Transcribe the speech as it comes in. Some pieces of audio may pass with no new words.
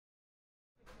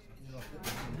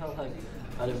Well, I'm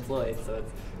unemployed, so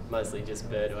it's mostly just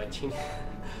bird watching.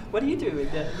 What do you do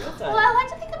with your time? Well, I like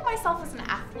to think of myself as an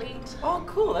athlete. Oh,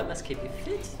 cool. That must keep you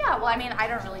fit. Yeah, well, I mean, I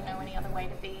don't really know any other way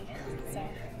to be, so...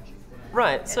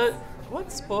 Right, so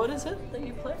what sport is it that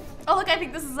you play? Oh, look, I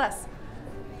think this is us.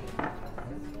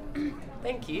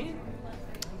 Thank you.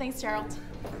 Thanks, Gerald.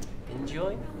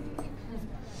 Enjoy.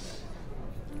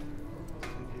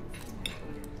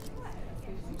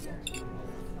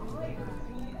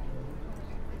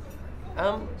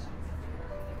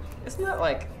 Isn't that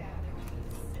like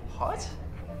hot?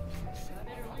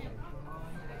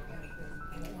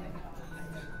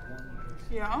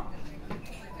 Yeah?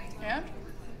 Yeah?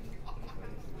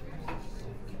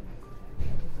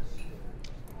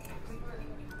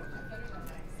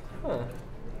 Huh.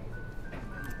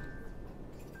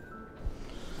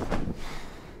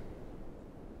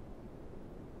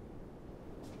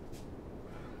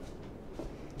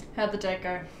 How'd the date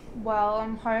go? Well,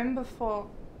 I'm home before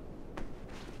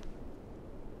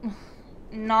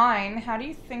 9. How do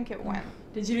you think it went?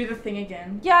 Did you do the thing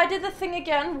again? Yeah, I did the thing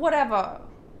again. Whatever.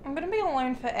 I'm gonna be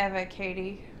alone forever,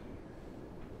 Katie.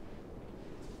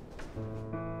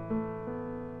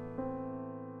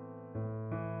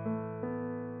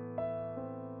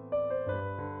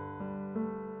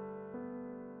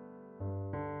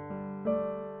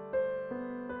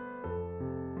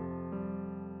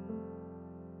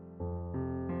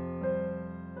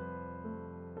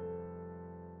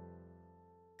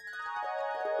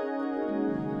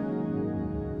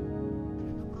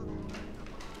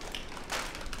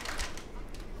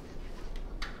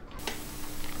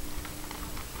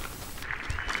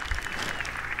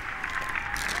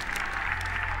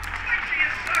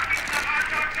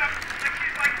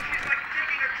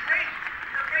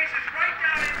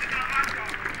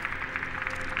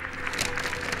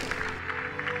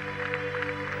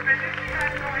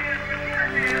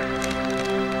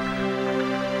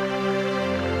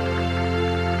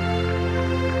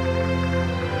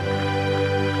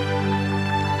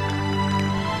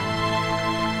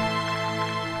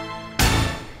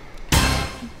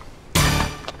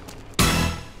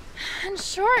 And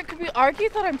sure, it could be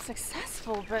argued that I'm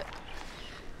successful, but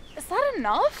is that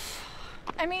enough?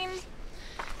 I mean,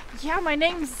 yeah, my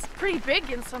name's pretty big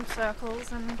in some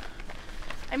circles, and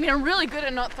I mean, I'm really good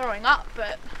at not throwing up,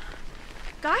 but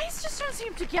guys just don't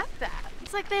seem to get that.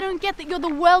 It's like they don't get that you're the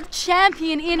world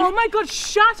champion in... Oh my god,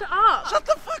 shut up! Shut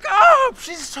the fuck up!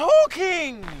 She's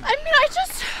talking! I mean, I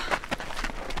just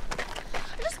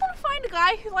want to find a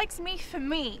guy who likes me for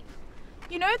me.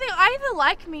 You know, they either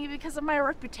like me because of my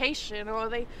reputation, or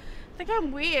they think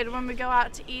I'm weird when we go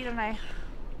out to eat and I...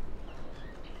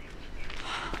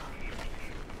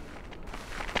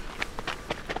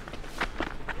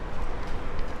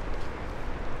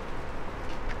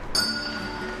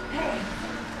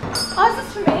 Oh, is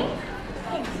this for me?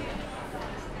 Thanks.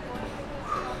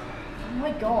 Oh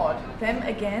my god, them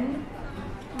again?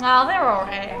 Oh, they're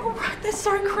alright. Oh, right, they're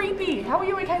so creepy. How are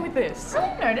you okay with this? I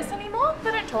don't notice anymore.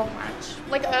 They don't talk much.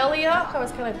 Like earlier, I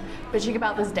was kind of bitching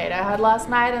about this date I had last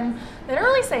night, and they don't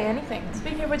really say anything.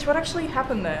 Speaking of which, what actually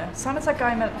happened there? Simon's that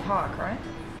guy I met at the park, right?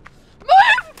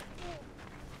 Move!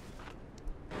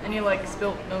 And you like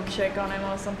spilt milkshake on him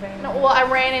or something? No, well,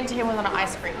 I ran into him with an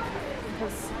ice cream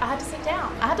because I had to sit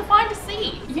down. I had to find a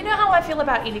seat. You know how I feel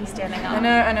about eating standing up.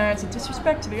 I know, it's a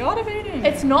disrespect to the art of eating.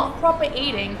 It's not proper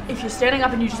eating if you're standing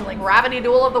up and you just let gravity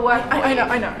do all of the work. I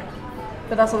know.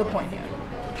 But that's not the point here.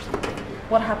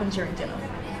 What happened during dinner?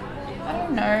 I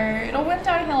don't know. It all went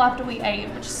downhill after we ate,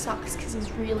 which sucks because he's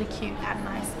really cute and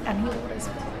nice, and he orders.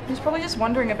 He was probably just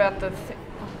wondering about the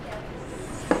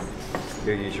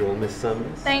Your usual, Miss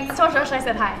Summers. Thanks. Tell Josh I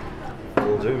said hi.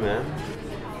 Will do, ma'am.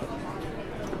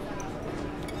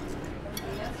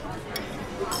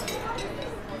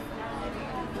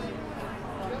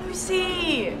 Lucy!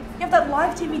 You have that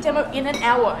live TV demo in an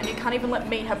hour and you can't even let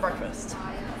me have breakfast.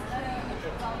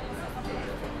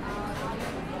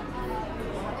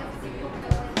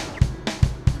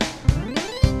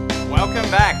 Welcome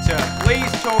back to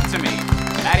Please Talk to Me,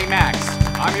 Maddie Max.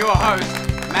 I'm your host,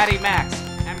 Maddie Max,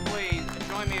 and please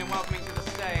join me in welcoming to the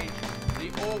stage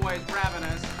the always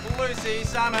ravenous Lucy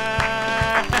Summers.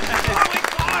 Oh my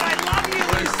god, I love you,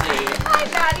 Lucy! Hi,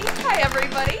 Maddie. Hi,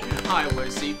 everybody. Hi,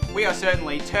 Lucy. We are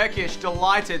certainly Turkish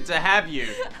delighted to have you.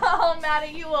 Oh,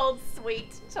 Maddie, you old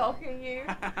sweet talking you.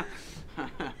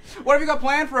 What have you got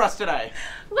planned for us today?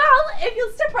 Well, if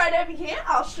you'll step right over here,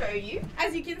 I'll show you.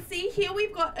 As you can see here,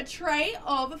 we've got a tray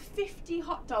of 50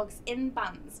 hot dogs in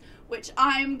buns, which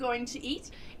I'm going to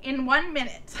eat in 1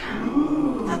 minute.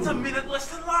 That's a minute less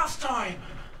than last time!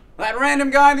 That random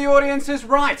guy in the audience is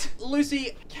right.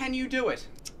 Lucy, can you do it?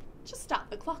 Just start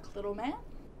the clock, little man.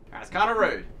 That's kind of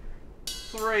rude.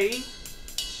 3,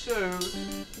 2,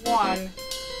 1,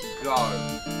 go.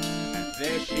 And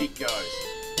there she goes.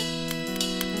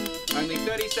 Only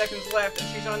 30 seconds left and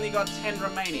she's only got 10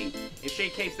 remaining. If she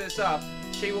keeps this up,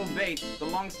 she will beat the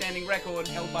long-standing record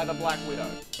held by the Black Widow.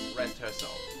 Rest her soul.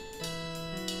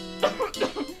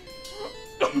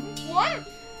 What?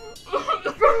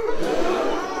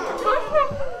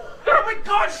 Oh my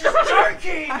god, she's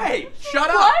joking! Hey, shut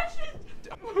up!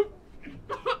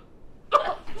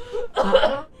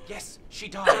 Yes, she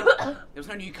died. There was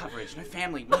no new coverage, no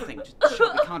family, nothing. Just shut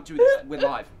up, we can't do this. We're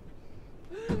live.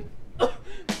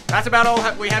 That's about all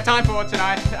we have time for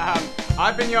tonight.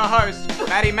 I've been your host,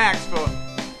 Maddie Max, for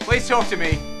Please Talk to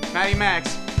Me, Maddie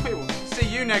Max. We will see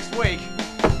you next week.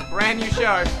 Brand new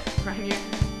show, brand new...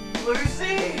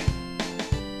 Lucy!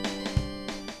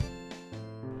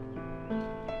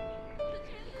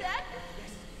 Dad?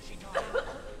 Yes, she died.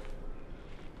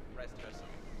 Rest her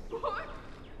soul. What?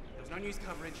 There was no news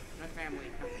coverage, no family,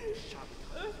 nothing. Shut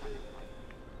up.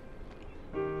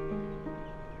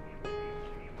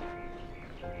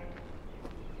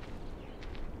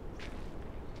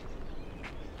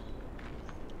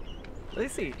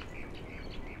 Lucy,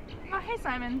 Oh, hey,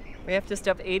 Simon. we have to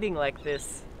stop eating like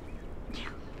this.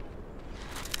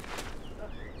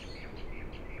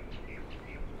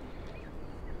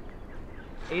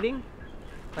 Eating?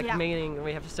 Like Yeah. meaning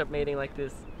we have to stop meeting like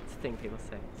this. It's a thing people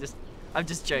say. I'm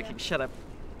just joking. Shut up.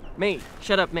 Me.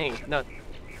 Shut up, me. No.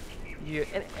 You.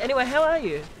 Anyway, how are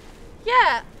you?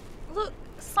 Yeah, look,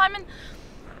 Simon,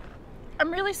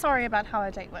 I'm really sorry about how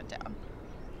our date went down.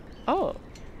 Oh.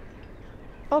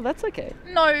 Oh, that's okay.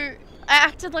 No, I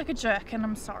acted like a jerk and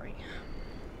I'm sorry.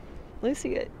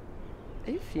 Lucy, are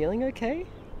you feeling okay?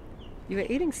 You were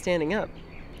eating standing up.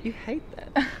 You hate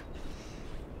that.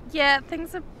 Yeah,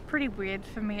 things are pretty weird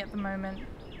for me at the moment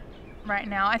right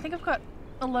now. I think I've got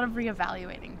a lot of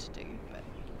reevaluating to do, but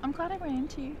I'm glad I ran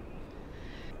into you.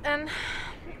 And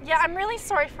yeah, I'm really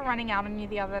sorry for running out on you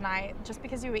the other night just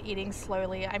because you were eating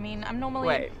slowly. I mean, I'm normally...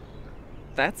 Wait.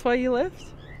 That's why you left?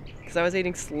 Because I was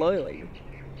eating slowly.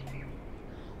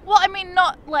 Well, I mean,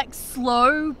 not like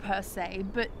slow per se,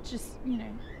 but just, you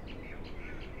know,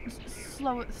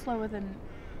 slower than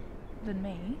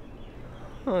me.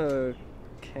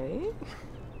 Okay.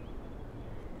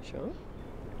 Sure.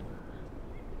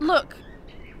 Look,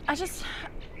 I just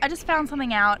found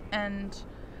something out, and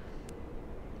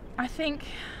I think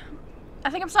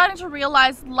I'm starting to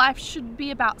realize life should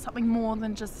be about something more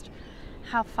than just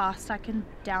how fast I can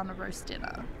down a roast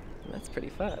dinner. That's pretty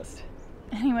fast.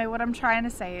 Anyway, what I'm trying to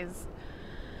say is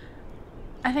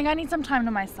I think I need some time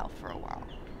to myself for a while.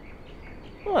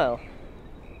 Well,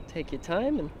 take your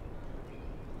time, and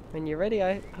when you're ready,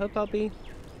 I hope I'll be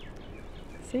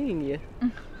seeing you.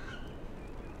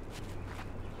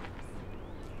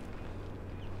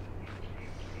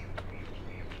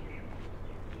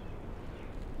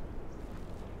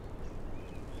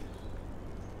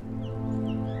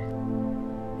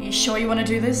 Are you sure you want to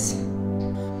do this?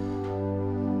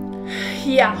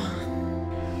 Yeah.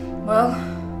 Well,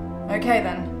 okay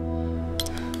then.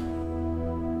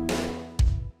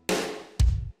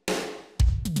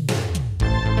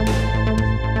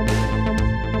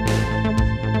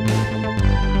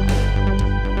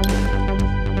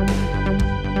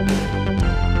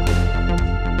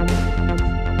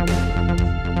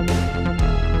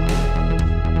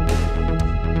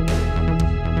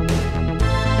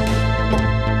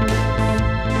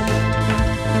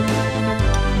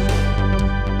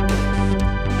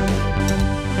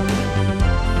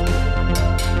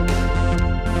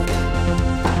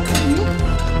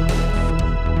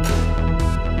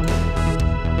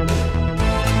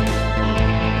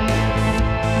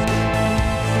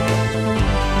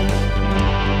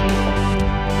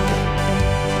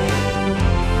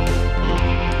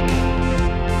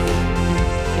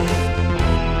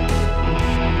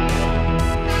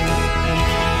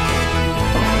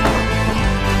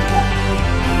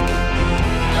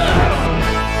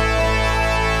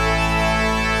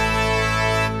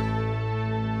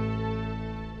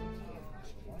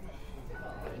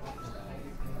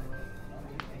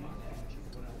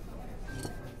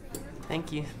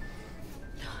 Thank you.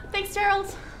 Thanks,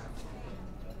 Gerald.